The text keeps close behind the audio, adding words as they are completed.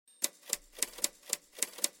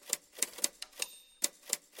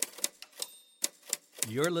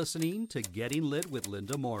You're listening to Getting Lit with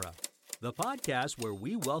Linda Mora, the podcast where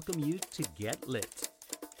we welcome you to get lit.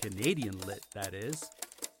 Canadian lit, that is.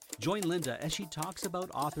 Join Linda as she talks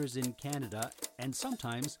about authors in Canada and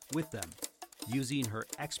sometimes with them, using her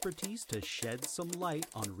expertise to shed some light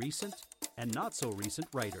on recent and not so recent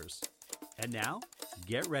writers. And now,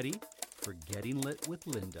 get ready for Getting Lit with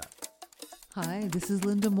Linda. Hi, this is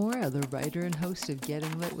Linda Mora, the writer and host of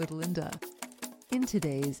Getting Lit with Linda. In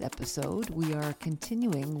today's episode, we are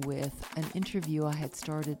continuing with an interview I had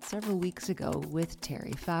started several weeks ago with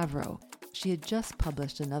Terry Favreau. She had just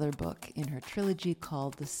published another book in her trilogy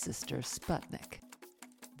called The Sister Sputnik.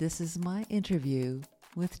 This is my interview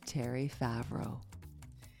with Terry Favreau.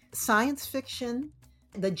 Science fiction,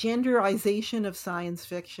 the genderization of science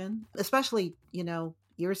fiction, especially,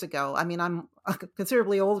 years ago. I mean, I'm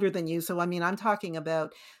considerably older than you, so I'm talking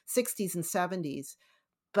about 60s and 70s.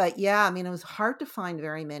 But yeah, it was hard to find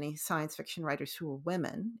very many science fiction writers who were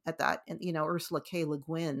women at that. And, Ursula K. Le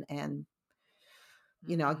Guin and,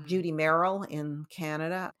 Judy Merrill in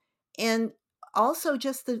Canada. And also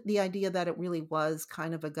just the idea that it really was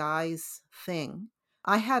kind of a guy's thing.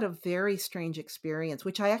 I had a very strange experience,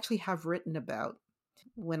 which I actually have written about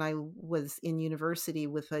when I was in university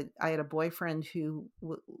I had a boyfriend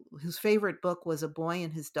whose favorite book was A Boy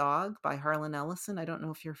and His Dog by Harlan Ellison. I don't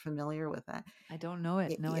know if you're familiar with that. I don't know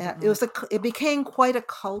it. No, yeah, I don't know it became quite a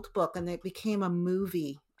cult book, and it became a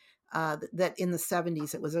movie that in the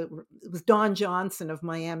 70s. It was Don Johnson of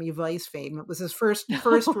Miami Vice fame. It was his first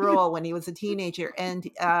role when he was a teenager, and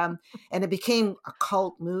it became a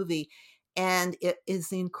cult movie. And it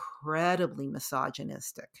is incredibly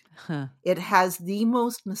misogynistic. Huh. It has the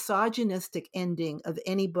most misogynistic ending of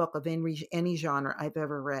any book of any genre I've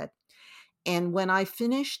ever read. And when I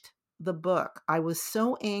finished the book, I was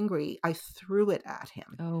so angry, I threw it at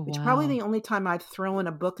him. Oh, which wow. is probably the only time I've thrown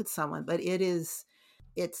a book at someone, but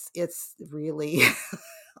it's really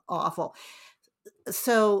awful.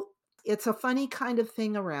 So it's a funny kind of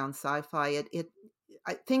thing around sci-fi.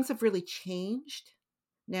 Things have really changed.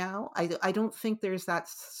 Now, I don't think there's that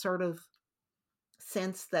sort of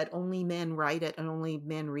sense that only men write it and only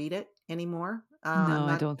men read it anymore. No,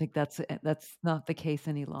 I don't think that's not the case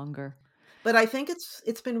any longer. But I think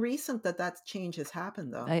it's been recent that change has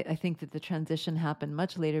happened, though. I think that the transition happened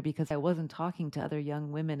much later because I wasn't talking to other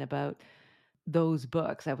young women about those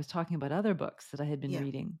books. I was talking about other books that I had been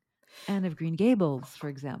reading. Anne of Green Gables, for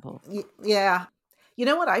example. Yeah. You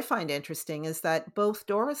know what I find interesting is that both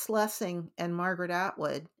Doris Lessing and Margaret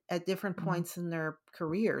Atwood at different points in their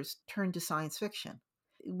careers turned to science fiction,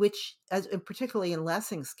 which, particularly in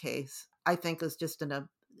Lessing's case, I think was just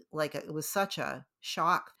it was such a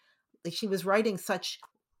shock. Like, she was writing such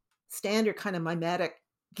standard kind of mimetic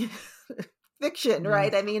fiction,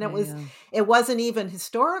 right? It wasn't even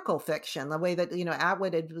historical fiction, the way that,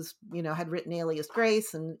 Atwood had written Alias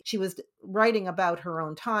Grace, and she was writing about her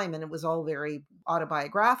own time, and it was all very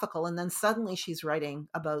autobiographical. And then suddenly she's writing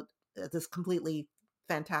about this completely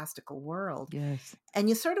fantastical world. Yes. And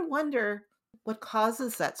you sort of wonder what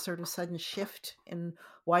causes that sort of sudden shift, and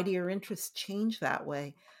why do your interests change that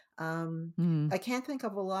way? I can't think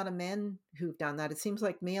of a lot of men who've done that. It seems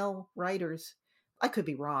like male writers, I could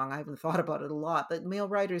be wrong, I haven't thought about it a lot, but male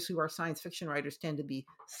writers who are science fiction writers tend to be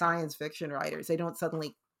science fiction writers. They don't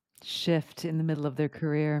suddenly shift in the middle of their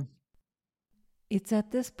career. It's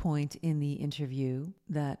at this point in the interview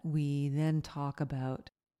that we then talk about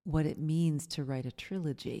what it means to write a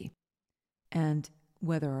trilogy and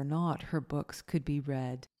whether or not her books could be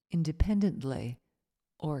read independently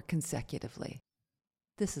or consecutively.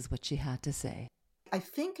 This is what she had to say. I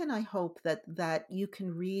think and I hope that you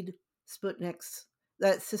can read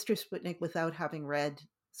that Sister Sputnik without having read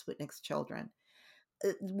Sputnik's Children.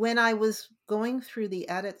 When I was going through the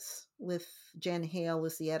edits with Jen Hale,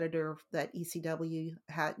 was the editor that ECW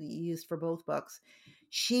had used for both books,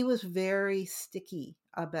 she was very sticky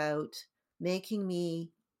about making me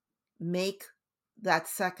make that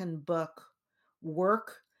second book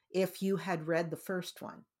work if you had read the first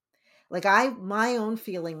one. Like, my own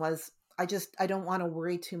feeling was, I don't want to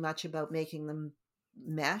worry too much about making them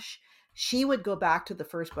mesh. She would go back to the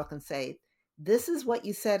first book and say, this is what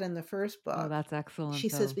you said in the first book. Oh, that's excellent. She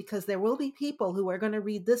says, because there will be people who are going to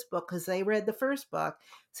read this book because they read the first book.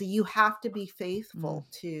 So you have to be faithful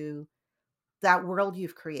to that world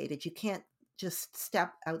you've created. You can't just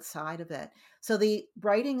step outside of it. So the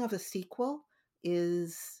writing of a sequel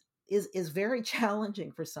is very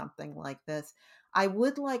challenging for something like this. I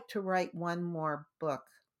would like to write one more book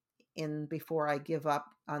before I give up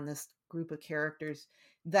on this group of characters,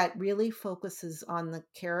 that really focuses on the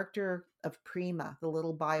character of Prima, the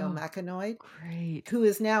little Oh, biomechanoid, great. who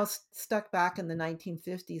is now stuck back in the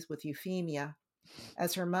 1950s with Euphemia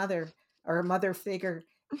as her mother or a mother figure.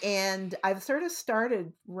 And I've sort of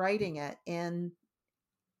started writing it, and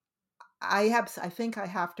I think I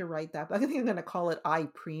have to write that. I think I'm going to call it I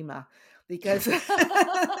Prima because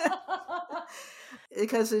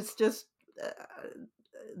because it's just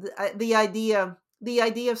the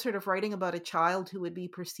idea of sort of writing about a child who would be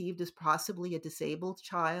perceived as possibly a disabled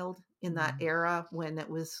child in that Mm. era when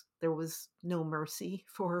there was no mercy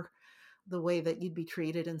for the way that you'd be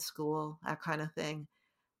treated in school, that kind of thing.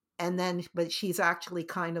 And then, but she's actually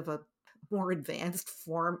kind of a more advanced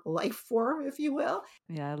life form, if you will.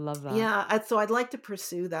 Yeah, I love that. Yeah, so I'd like to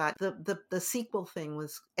pursue that. The sequel thing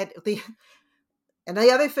was and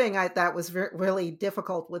the other thing that was really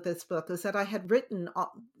difficult with this book was that I had written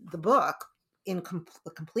the book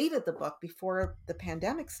completed the book before the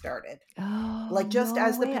pandemic started. Oh, Like just no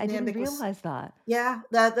as the way. I didn't pandemic was, realize that. yeah,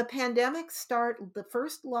 the pandemic the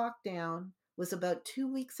first lockdown was about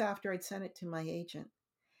 2 weeks after I'd sent it to my agent,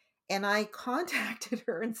 and I contacted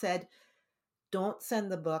her and said, "Don't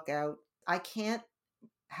send the book out. I can't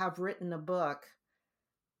have written a book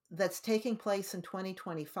that's taking place in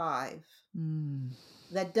 2025 Mm.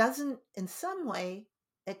 that doesn't in some way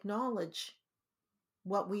acknowledge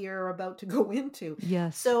what we are about to go into."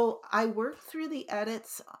 Yes. So I worked through the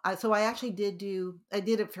edits. So I actually I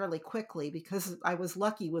did it fairly quickly because I was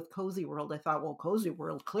lucky with Cozy World. I thought, well, Cozy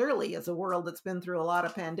World clearly is a world that's been through a lot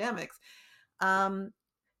of pandemics. Um,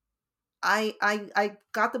 I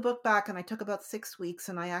got the book back and I took about 6 weeks,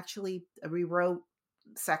 and I actually rewrote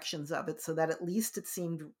sections of it so that at least it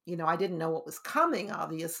seemed, I didn't know what was coming,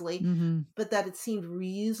 obviously, Hmm. but that it seemed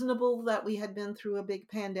reasonable that we had been through a big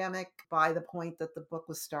pandemic by the point that the book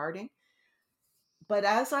was starting. But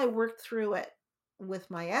as I worked through it with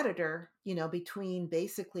my editor, between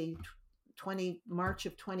basically 20 March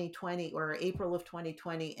of 2020 or April of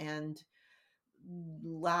 2020 and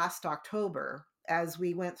last October, as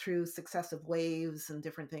we went through successive waves and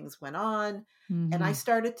different things went on, and I Hmm.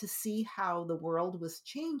 started to see how the world was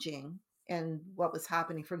changing and what was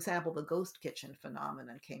happening. For example, the ghost kitchen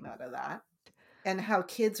phenomenon came out of that, and how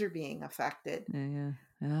kids are being affected. Yeah,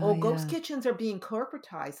 yeah. Oh, Oh, ghost yeah. kitchens are being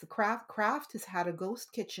corporatized. The Kraft has had a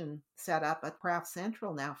ghost kitchen set up at Kraft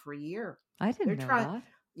Central now for a year. I They're didn't know trying, that.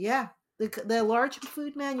 yeah. The large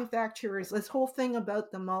food manufacturers, this whole thing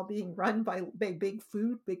about them all being run by big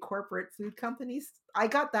corporate food companies. I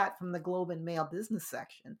got that from the Globe and Mail business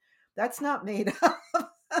section. That's not made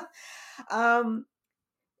up. um,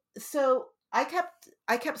 so I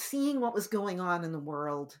kept seeing what was going on in the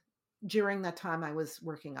world during that time I was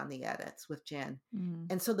working on the edits with Jen.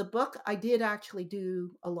 Mm. And so the book, I did actually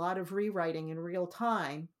do a lot of rewriting in real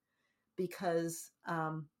time because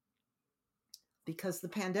because the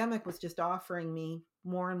pandemic was just offering me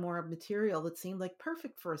more and more material that seemed like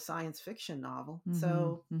perfect for a science fiction novel. Hmm.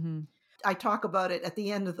 So Hmm. I talk about it at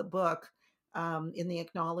the end of the book. In the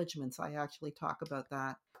acknowledgments, I actually talk about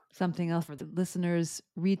that. Something else for the listeners,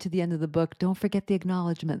 read to the end of the book. Don't forget the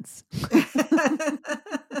acknowledgments.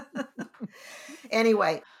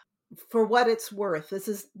 Anyway, for what it's worth, this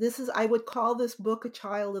is I would call this book a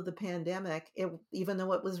child of the pandemic. Even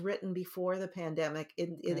though it was written before the pandemic,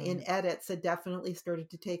 in Right. edits, it definitely started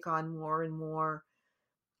to take on more and more.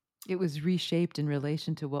 It was reshaped in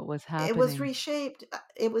relation to what was It was happening. reshaped.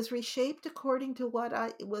 It was reshaped according to what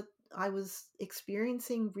I was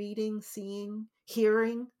experiencing, reading, seeing,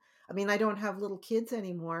 hearing. I mean, I don't have little kids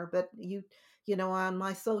anymore, but on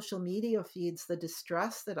my social media feeds, the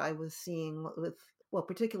distress that I was seeing with, well,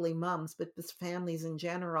 particularly moms, but just families in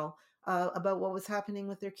general, about what was happening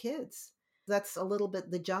with their kids. That's a little bit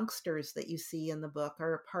the junksters that you see in the book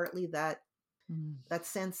are partly Mm. that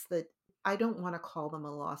sense that I don't want to call them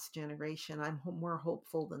a lost generation. I'm more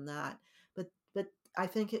hopeful than that. But I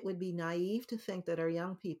think it would be naive to think that our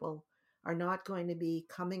young people are not going to be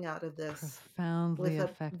coming out of this Profoundly with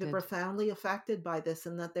affected. profoundly affected by this,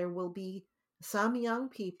 and that there will be some young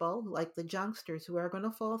people like the youngsters who are going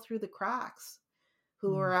to fall through the cracks,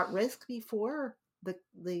 who Mm. are at risk before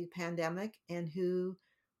the pandemic, and who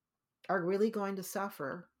are really going to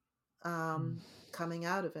suffer Mm. coming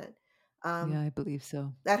out of it. Yeah, Um, I believe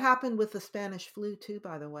so. that happened with the Spanish flu too,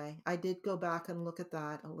 by the way. I did go back and look at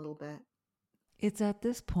that a little bit. It's at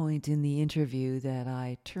this point in the interview that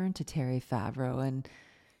I turn to Terry Favreau and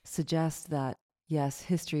suggest that, yes,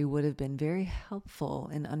 history would have been very helpful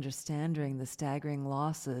in understanding the staggering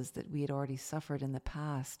losses that we had already suffered in the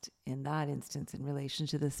past, in that instance, in relation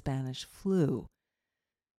to the Spanish flu.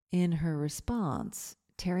 In her response,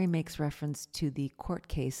 Terry makes reference to the court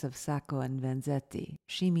case of Sacco and Vanzetti.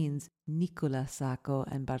 She means Nicola Sacco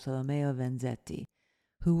and Bartolomeo Vanzetti,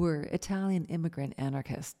 who were Italian immigrant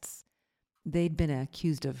anarchists. They'd been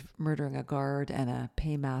accused of murdering a guard and a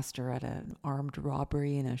paymaster at an armed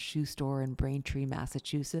robbery in a shoe store in Braintree,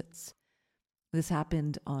 Massachusetts. This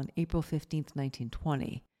happened on April 15th,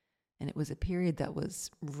 1920, and it was a period that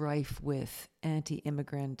was rife with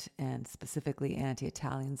anti-immigrant and specifically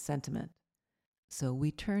anti-Italian sentiment. So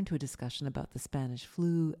we turn to a discussion about the Spanish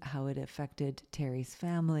flu, how it affected Terry's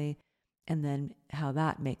family, and then how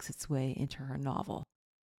that makes its way into her novel.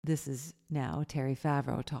 This is now Terry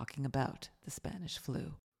Favreau talking about the Spanish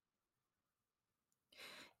flu.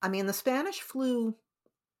 I mean, the Spanish flu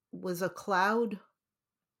was a cloud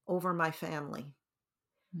over my family.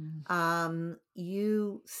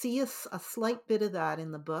 You see a slight bit of that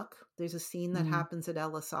in the book. There's a scene that happens at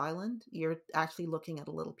Ellis Island. You're actually looking at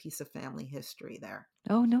a little piece of family history there.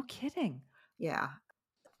 Oh, no kidding. Yeah.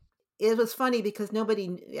 It was funny because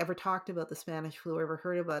nobody ever talked about the Spanish flu or ever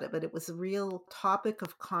heard about it, but it was a real topic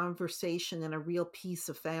of conversation and a real piece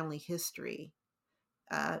of family history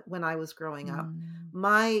when I was growing up.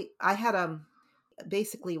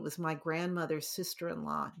 Basically, it was my grandmother's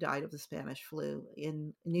sister-in-law died of the Spanish flu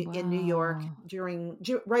in New York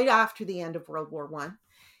right after the end of World War I.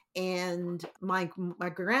 And my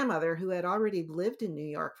grandmother, who had already lived in New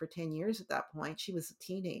York for 10 years at that point, she was a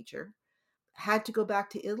teenager, had to go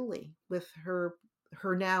back to Italy with her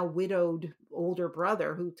now widowed older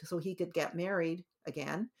brother so he could get married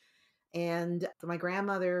again. And my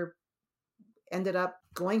grandmother ended up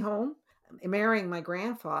going home, marrying my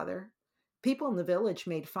grandfather. People in the village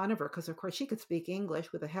made fun of her because, of course, she could speak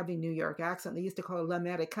English with a heavy New York accent. They used to call her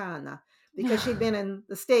L'Americana because she'd been in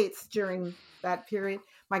the States during that period.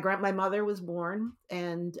 My mother was born,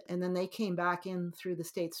 and then they came back in through the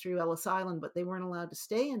States through Ellis Island, but they weren't allowed to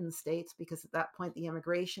stay in the States because at that point the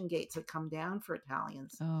immigration gates had come down for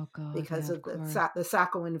Italians. Oh, God. Because of the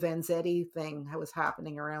Sacco and Vanzetti thing that was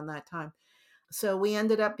happening around that time. So we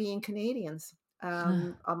ended up being Canadians.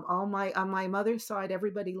 On my mother's side,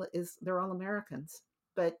 they're all Americans.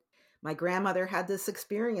 But my grandmother had this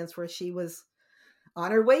experience where she was on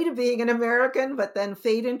her way to being an American, but then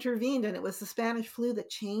fate intervened, and it was the Spanish flu that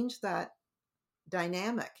changed that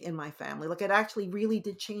dynamic in my family. Like, it actually really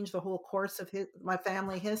did change the whole course of my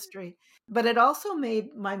family history. But it also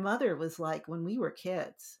made my mother was like, when we were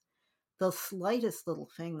kids, the slightest little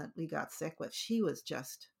thing that we got sick with, she was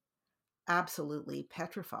just absolutely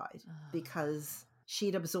petrified because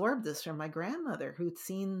she'd absorbed this from my grandmother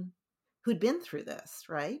who'd been through this,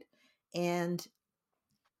 right? And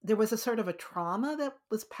there was a sort of a trauma that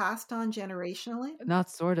was passed on generationally. Not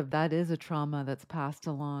sort of. That is a trauma that's passed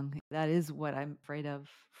along. That is what I'm afraid of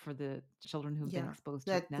for the children who've been exposed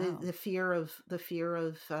to it now. The fear of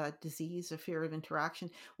disease, the fear of interaction.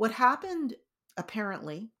 What happened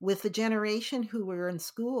apparently with the generation who were in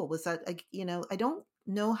school was that, I don't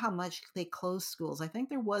know how much they closed schools. I think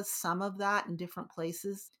there was some of that in different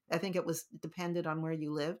places. I think it depended on where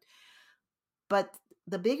you lived. But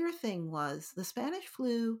the bigger thing was the Spanish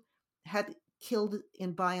flu had killed,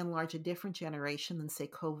 by and large, a different generation than, say,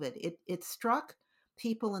 COVID. It struck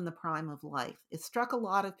people in the prime of life. It struck a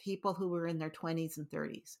lot of people who were in their 20s and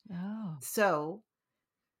 30s. Oh. So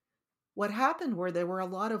what happened were there were a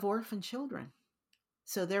lot of orphan children.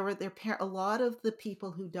 So there were a lot of the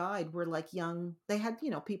people who died were like young. They had,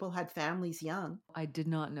 people had families young. I did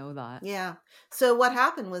not know that. Yeah. So what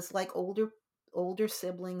happened was like older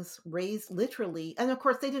siblings raised literally, and of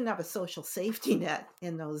course they didn't have a social safety net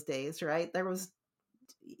in those days, right?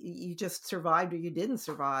 You just survived or you didn't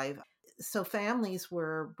survive. So families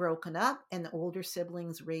were broken up and the older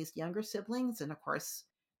siblings raised younger siblings. And of course,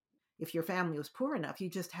 if your family was poor enough, you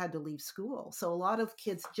just had to leave school. So a lot of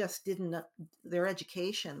kids just their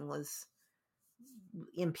education was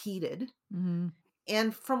impeded. Mm-hmm.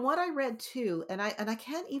 And from what I read too, and I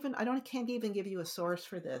can't even give you a source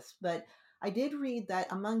for this, but I did read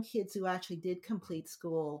that among kids who actually did complete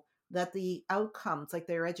school, that the outcomes, like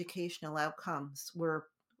their educational outcomes, were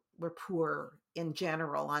poor in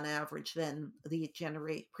general on average than the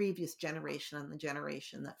previous generation and the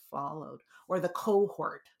generation that followed, or the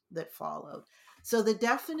cohort that followed. So they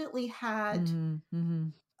definitely had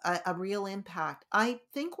a real impact. I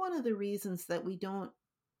think one of the reasons that we don't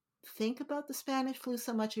think about the Spanish flu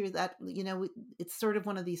so much is that, it's sort of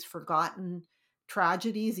one of these forgotten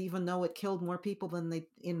tragedies, even though it killed more people than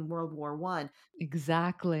in World War I.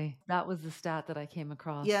 Exactly. That was the stat that I came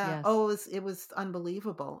across. Yeah. Yes. Oh, it was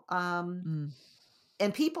unbelievable. And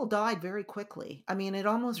people died very quickly. I mean, it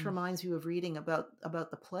almost reminds you of reading about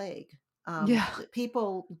the plague. Yeah.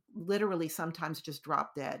 People literally sometimes just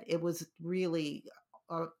drop dead. It was really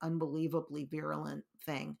an unbelievably virulent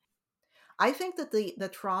thing. I think that the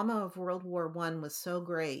trauma of World War One was so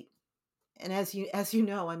great, and as you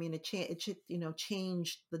know, I mean, it should, you know,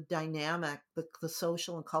 changed the dynamic, the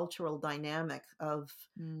social and cultural dynamic of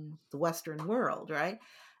Mm. the Western world, right?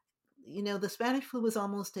 You know, the Spanish flu was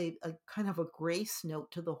almost a kind of a grace note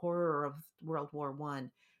to the horror of World War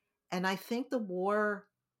One, and I think the war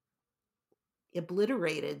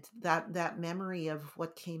obliterated that memory of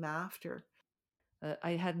what came after.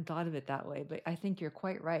 I hadn't thought of it that way, but I think you're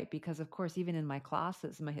quite right because, of course, even in my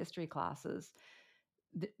classes, my history classes,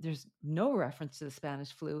 there's no reference to the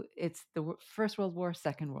Spanish flu. It's the First World War,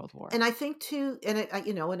 Second World War. And I think too, and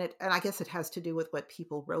you know, and I guess it has to do with what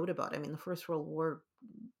people wrote about. I mean, the First World War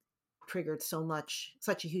triggered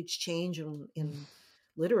such a huge change in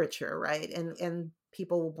literature, right? And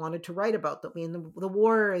people wanted to write about them. I mean, the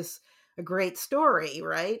war is a great story,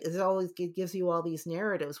 right? It gives you all these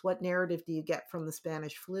narratives. What narrative do you get from the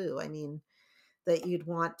Spanish flu? I mean, that you'd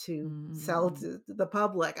want to sell to the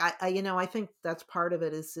public. You know, I think that's part of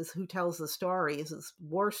it is who tells the stories. Is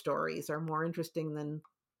war stories are more interesting than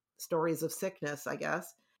stories of sickness, I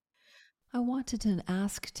guess. I wanted to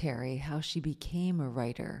ask Terry how she became a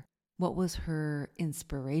writer. What was her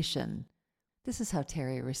inspiration? This is how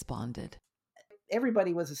Terry responded.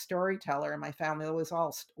 Everybody was a storyteller in my family. It was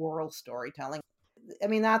all oral storytelling. I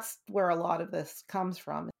mean, that's where a lot of this comes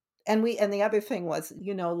from. And the other thing was,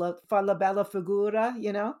 you know, fa la bella figura,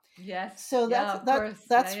 you know. Yes. So Yeah, of course.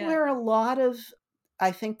 that's Yeah, yeah. where a lot of,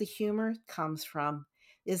 I think, the humor comes from,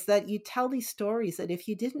 is that you tell these stories that if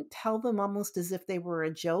you didn't tell them almost as if they were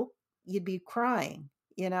a joke, you'd be crying,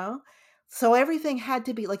 you know. So everything had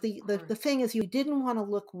to be like the thing is you didn't want to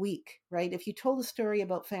look weak, right? If you told a story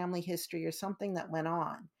about family history or something that went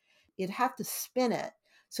on, you'd have to spin it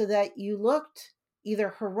so that you looked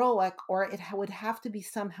either heroic or it would have to be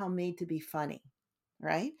somehow made to be funny,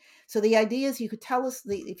 right? So the idea is you could tell us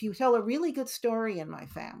if you tell a really good story in my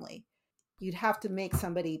family, you'd have to make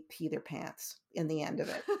somebody pee their pants in the end of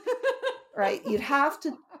it, right? You'd have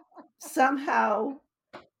to somehow,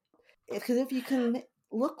 because if you can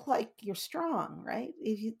look like you're strong, right?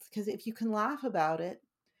 Because if you can laugh about it,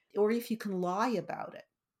 or if you can lie about it,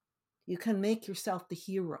 you can make yourself the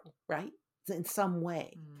hero, right? In some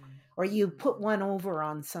way, or you put one over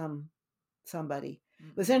on somebody.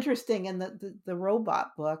 It was interesting in the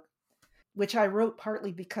robot book, which I wrote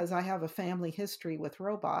partly because I have a family history with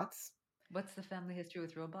robots. What's the family history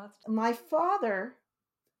with robots? My father,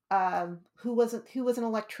 who was an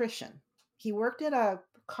electrician, he worked at a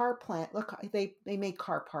car plant. Look, they made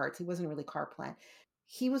car parts. He wasn't really car plant.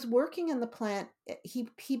 He was working in the plant.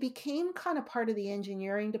 He became kind of part of the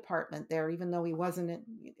engineering department there, even though he wasn't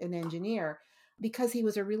an engineer, because he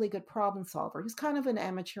was a really good problem solver. He was kind of an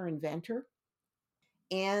amateur inventor.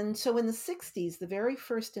 And so in the 60s, the very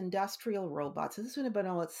first industrial robots, this would have been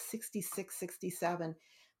about 66, 67,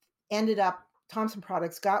 ended up, Thomson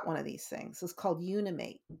Products got one of these things. It's called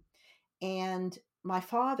Unimate. And my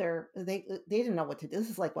father, they didn't know what to do. This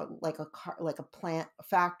is like a car, like a plant, a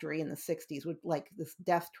factory in the 60s with like this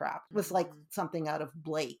death trap. It was like something out of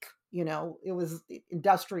Blake, you know, it was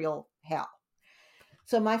industrial hell.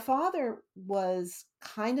 So my father was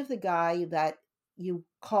kind of the guy that you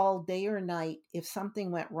call day or night if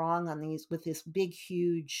something went wrong on these with this big,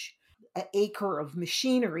 huge acre of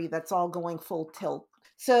machinery that's all going full tilt.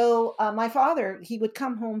 So my father, he would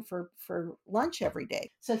come home for lunch every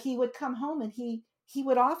day. So he would come home and he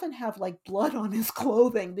would often have like blood on his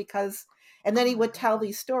clothing because, and then he would tell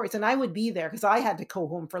these stories, and I would be there because I had to go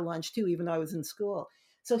home for lunch too, even though I was in school.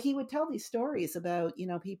 So he would tell these stories about, you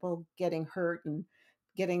know, people getting hurt and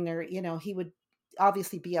getting their, you know, he would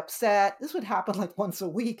obviously be upset. This would happen like once a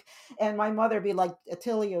week. And my mother would be like,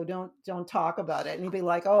 Attilio, don't talk about it. And he'd be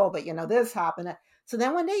like, oh, but you know, this happened. So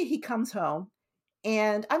then one day he comes home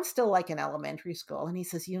and I'm still like in elementary school. And he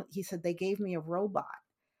says, he said, they gave me a robot.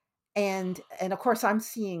 And of course I'm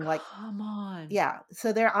seeing like, come on. Yeah.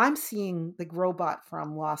 So there I'm seeing the robot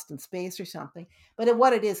from Lost in Space or something. But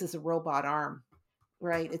what it is a robot arm,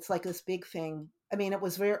 right? It's like this big thing. I mean, it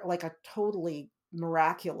was very like a totally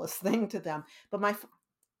miraculous thing to them. But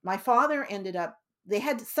my father ended up,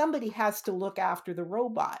 somebody has to look after the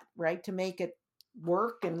robot, right? To make it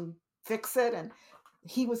work and fix it. And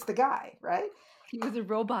he was the guy, right? He was a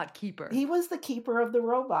robot keeper. He was the keeper of the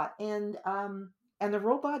robot. And the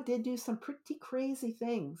robot did do some pretty crazy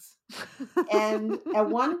things. And at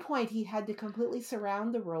one point he had to completely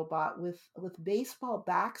surround the robot with baseball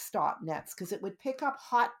backstop nets because it would pick up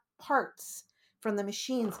hot parts from the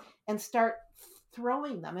machines and start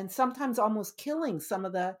throwing them, and sometimes almost killing some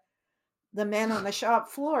of the the men on the shop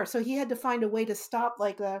floor. So he had to find a way to stop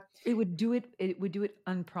like the It would do it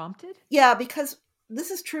unprompted? yeah, because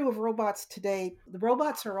this is true of robots today. The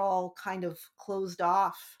robots are all kind of closed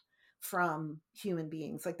off from human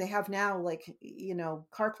beings. Like they have now, like,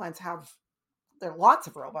 car plants have, there are lots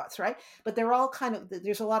of robots, right? But they're all kind of,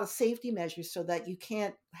 there's a lot of safety measures so that you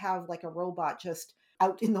can't have like a robot just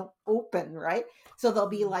out in the open, right? So there'll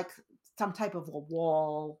be like some type of a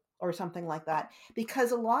wall or something like that,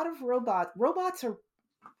 because a lot of robots are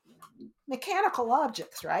mechanical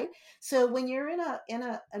objects, right? So when you're in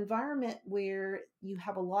a environment where you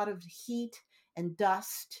have a lot of heat and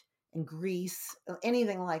dust and grease,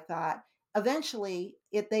 anything like that, eventually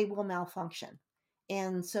they will malfunction.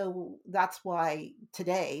 And so that's why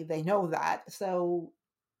today they know that. So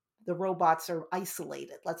the robots are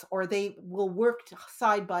isolated, or they will work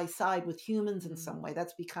side by side with humans in some way.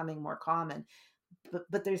 That's becoming more common.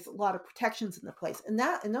 But there's a lot of protections in the place. And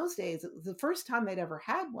that in those days, it was the first time they'd ever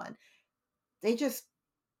had one. They just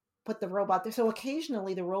put the robot there. So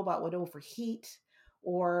occasionally the robot would overheat,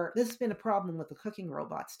 or this has been a problem with the cooking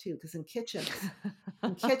robots too, because in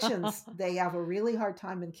kitchens, they have a really hard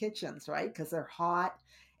time in kitchens, right? Because they're hot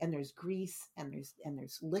and there's grease and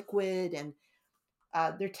there's liquid, and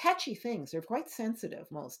they're touchy things. They're quite sensitive,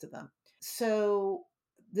 most of them. So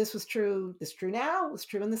this was true. This is true now. It was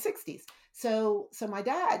true in the 60s. So my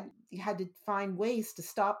dad had to find ways to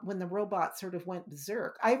stop when the robot sort of went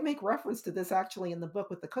berserk. I make reference to this actually in the book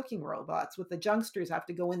with the cooking robots, with the youngsters have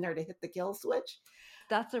to go in there to hit the kill switch.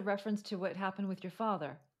 That's a reference to what happened with your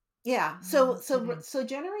father. Yeah. So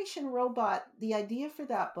Generation Robot, the idea for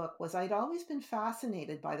that book was I'd always been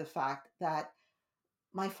fascinated by the fact that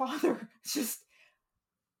my father just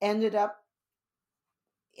ended up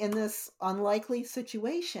in this unlikely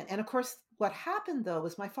situation. And of course, what happened though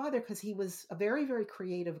was my father, because he was a very, very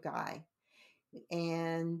creative guy,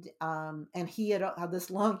 and he had this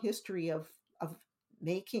long history of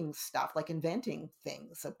making stuff, like inventing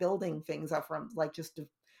things, building things up from like just to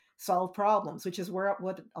solve problems, which is what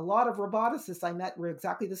a lot of roboticists I met were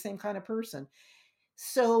exactly the same kind of person.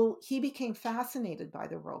 So he became fascinated by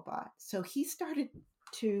the robot. So he started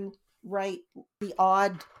to write the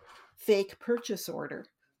odd fake purchase order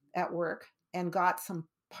at work and got some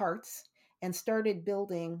parts and started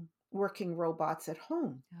building working robots at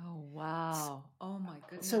home. Oh, wow. Oh, my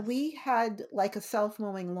goodness. So we had like a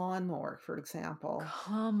self-mowing lawnmower, for example.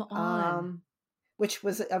 Come on. Which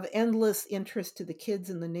was of endless interest to the kids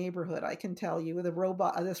in the neighborhood, I can tell you, with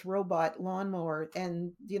this robot lawnmower.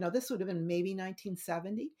 And, this would have been maybe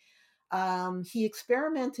 1970. He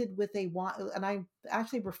experimented with and I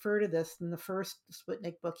actually refer to this in the first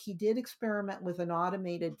Sputnik book. He did experiment with an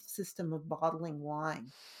automated system of bottling wine,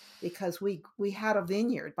 because we had a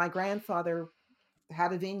vineyard. My grandfather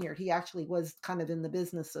had a vineyard. He actually was kind of in the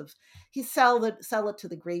business of, he sell it to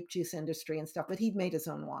the grape juice industry and stuff, but he'd made his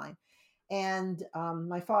own wine. And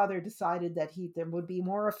my father decided that there would be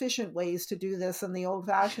more efficient ways to do this than the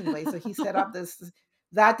old-fashioned way. So he set up this.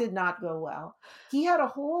 That did not go well. He had a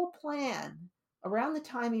whole plan around the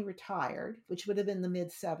time he retired, which would have been the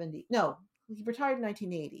mid-70s. No, he retired in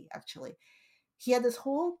 1980, actually. He had this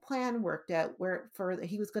whole plan worked out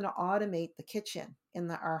he was going to automate the kitchen in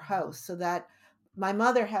our house, so that my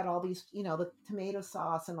mother had all these, the tomato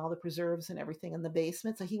sauce and all the preserves and everything in the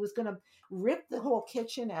basement. So he was going to rip the whole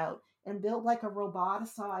kitchen out and build like a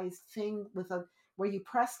roboticized thing where you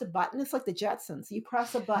press the button. It's like the Jetsons. You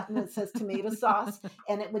press a button that says tomato sauce,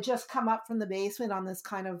 and it would just come up from the basement on this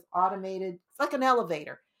kind of automated, it's like an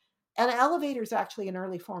elevator. And an elevator is actually an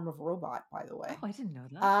early form of robot, by the way. Oh, I didn't know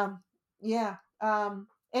that. Yeah.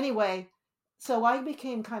 Anyway, so I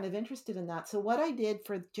became kind of interested in that. So what I did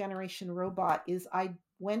for Generation Robot is I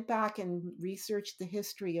went back and researched the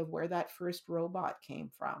history of where that first robot came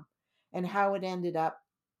from and how it ended up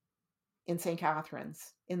in St.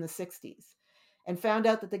 Catharines in the 60s, and found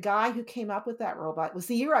out that the guy who came up with that robot was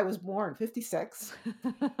the year I was born, 56.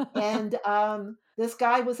 And this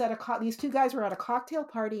guy was these two guys were at a cocktail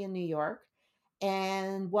party in New York.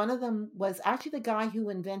 And one of them was actually the guy who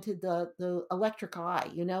invented the electric eye,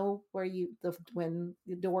 where when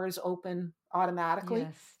the doors open automatically.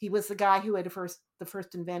 Yes. He was the guy who had the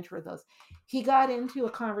first inventor of those. He got into a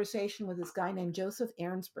conversation with this guy named Joseph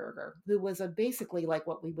Ernsberger, who was basically like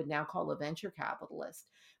what we would now call a venture capitalist,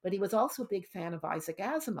 but he was also a big fan of Isaac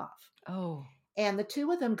Asimov. Oh. And the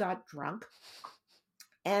two of them got drunk.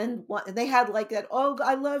 And they had like that, oh,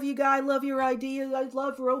 I love you, guy. I love your idea. I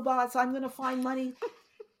love robots. I'm going to find money.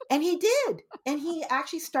 And he did. And he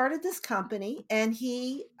actually started this company, and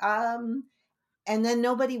he And then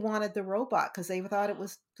nobody wanted the robot because they thought it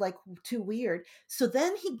was like too weird. So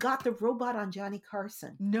then he got the robot on Johnny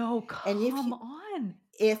Carson. No, And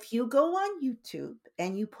if you go on YouTube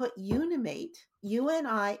and you put Unimate,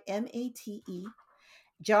 Unimate,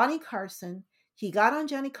 Johnny Carson, he got on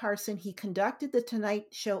Johnny Carson. He conducted the Tonight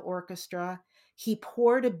Show Orchestra. He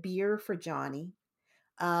poured a beer for Johnny.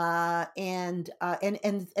 And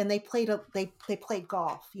they played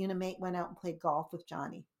golf. Unimate went out and played golf with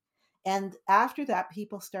Johnny. And after that,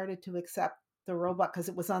 people started to accept the robot because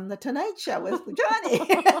it was on the Tonight Show with Johnny.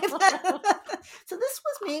 So this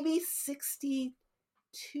was maybe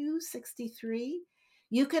 62, 63.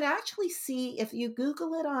 You can actually see, if you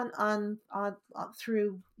Google it on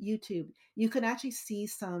through YouTube, you can actually see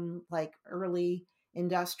some like early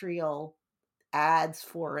industrial ads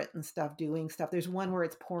for it and stuff, doing stuff. There's one where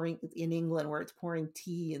it's pouring in England, where it's pouring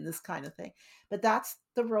tea and this kind of thing. But that's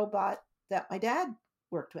the robot that my dad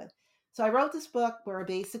worked with. So I wrote this book where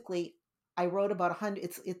basically I wrote about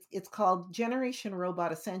 100. It's called Generation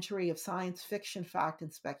Robot: A Century of Science Fiction, Fact,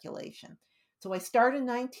 and Speculation. So I started in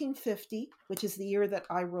 1950, which is the year that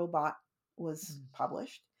iRobot was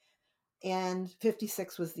published, and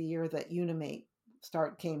 56 was the year that Unimate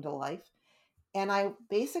came to life. And I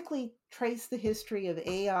basically traced the history of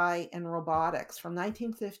AI and robotics from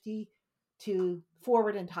 1950 to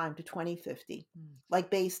forward in time to 2050, like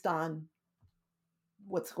based on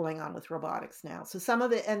what's going on with robotics now. So some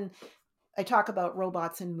of it, and I talk about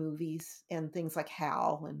robots in movies and things like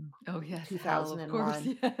HAL and 2001, HAL, of course,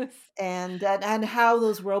 yes. and how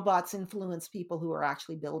those robots influence people who are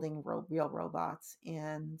actually building real robots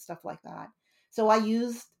and stuff like that. So I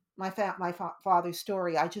used my father's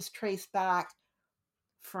story. I just traced back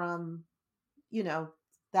from,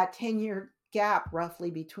 that 10-year gap roughly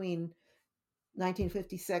between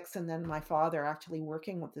 1956 and then my father actually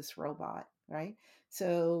working with this robot, right?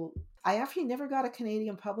 So I actually never got a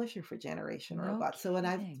Canadian publisher for Generation Robot. So when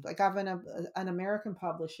I have an American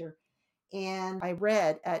publisher, and I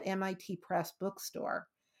read at MIT Press bookstore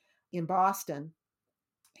in Boston,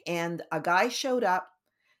 and a guy showed up,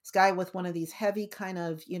 this guy with one of these heavy kind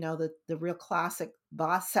of, the real classic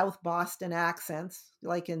South Boston accents,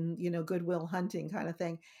 like in, Good Will Hunting kind of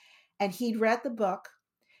thing. And he'd read the book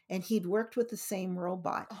and he'd worked with the same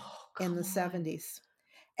robot in the 70s.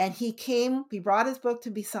 And he brought his book to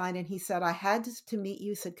be signed, and he said, I had to meet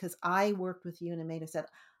you, said, because I worked with Unimate. I said,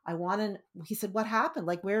 he said, what happened?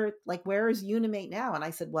 Where is Unimate now? And I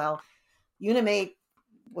said, well, Unimate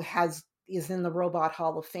is in the Robot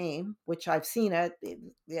Hall of Fame, which I've seen at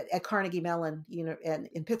Carnegie Mellon,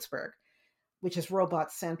 in Pittsburgh, which is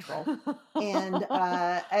Robot Central. And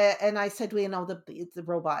I said, the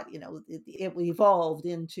robot, it evolved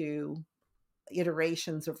into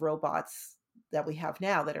iterations of robots that we have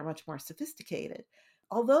now that are much more sophisticated.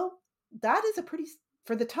 Although that is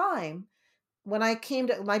for the time, when I came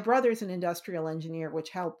to, my brother's an industrial engineer,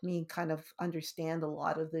 which helped me kind of understand a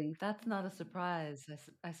lot of the... That's not a surprise,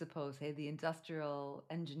 I suppose. Hey, the industrial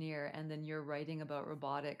engineer, and then you're writing about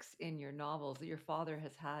robotics in your novels. Your father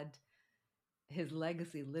has had his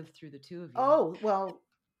legacy live through the two of you. Oh, well,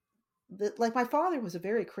 my father was a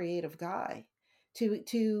very creative guy.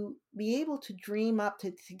 To be able to dream up,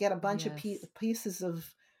 to get a bunch of pieces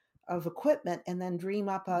of equipment and then dream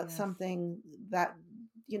up something that,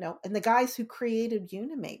 and the guys who created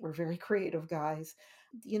Unimate were very creative guys.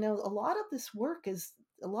 A lot of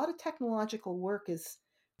technological work is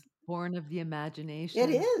born of the imagination. It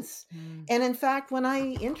is. And in fact, when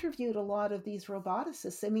I interviewed a lot of these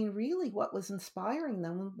roboticists, really what was inspiring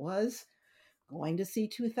them was going to see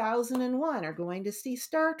 2001 or going to see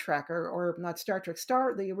Star Trek or not Star Trek,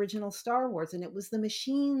 the original Star Wars. And it was the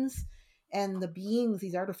machines and the beings,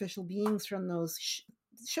 these artificial beings from those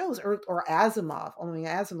shows, or Asimov.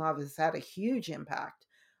 Asimov has had a huge impact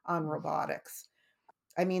on robotics.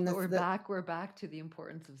 We're back to the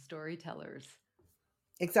importance of storytellers.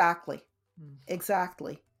 Exactly.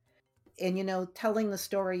 And, telling the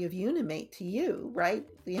story of Unimate to you, right?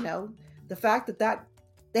 The fact that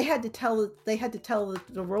they had to tell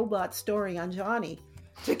the robot story on Johnny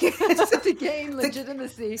to gain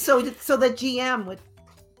legitimacy. So that GM would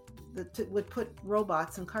put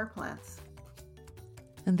robots in car plants.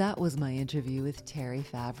 And that was my interview with Terry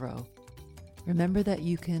Favreau. Remember that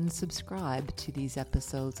you can subscribe to these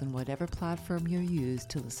episodes on whatever platform you use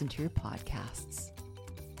to listen to your podcasts.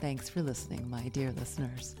 Thanks for listening, my dear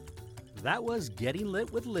listeners. That was Getting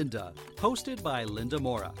Lit with Linda, hosted by Linda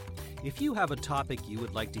Mora. If you have a topic you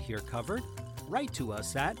would like to hear covered, write to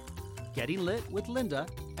us at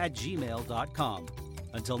gettinglitwithlinda@gmail.com.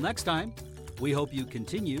 Until next time, we hope you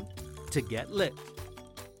continue to get lit.